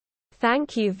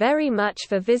Thank you very much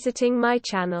for visiting my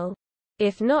channel.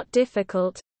 If not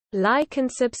difficult, like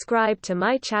and subscribe to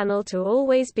my channel to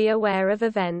always be aware of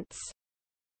events.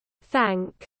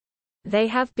 They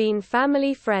have been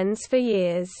family friends for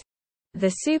years.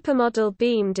 The supermodel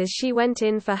beamed as she went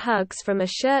in for hugs from a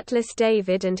shirtless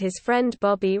David and his friend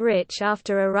Bobby Rich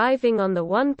after arriving on the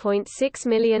 £1.6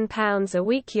 million a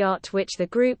week yacht which the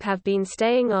group have been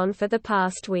staying on for the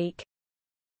past week.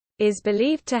 Is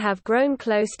believed to have grown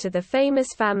close to the famous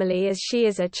family as she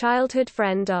is a childhood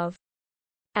friend of.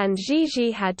 And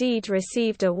Gigi Hadid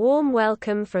received a warm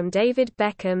welcome from David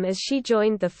Beckham as she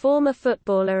joined the former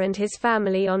footballer and his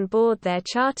family on board their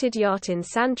chartered yacht in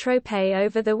Saint-Tropez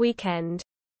over the weekend.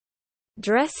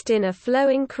 Dressed in a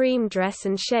flowing cream dress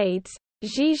and shades,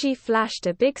 Gigi flashed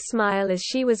a big smile as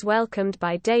she was welcomed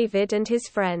by David and his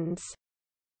friends.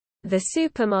 The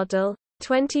supermodel,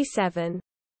 27,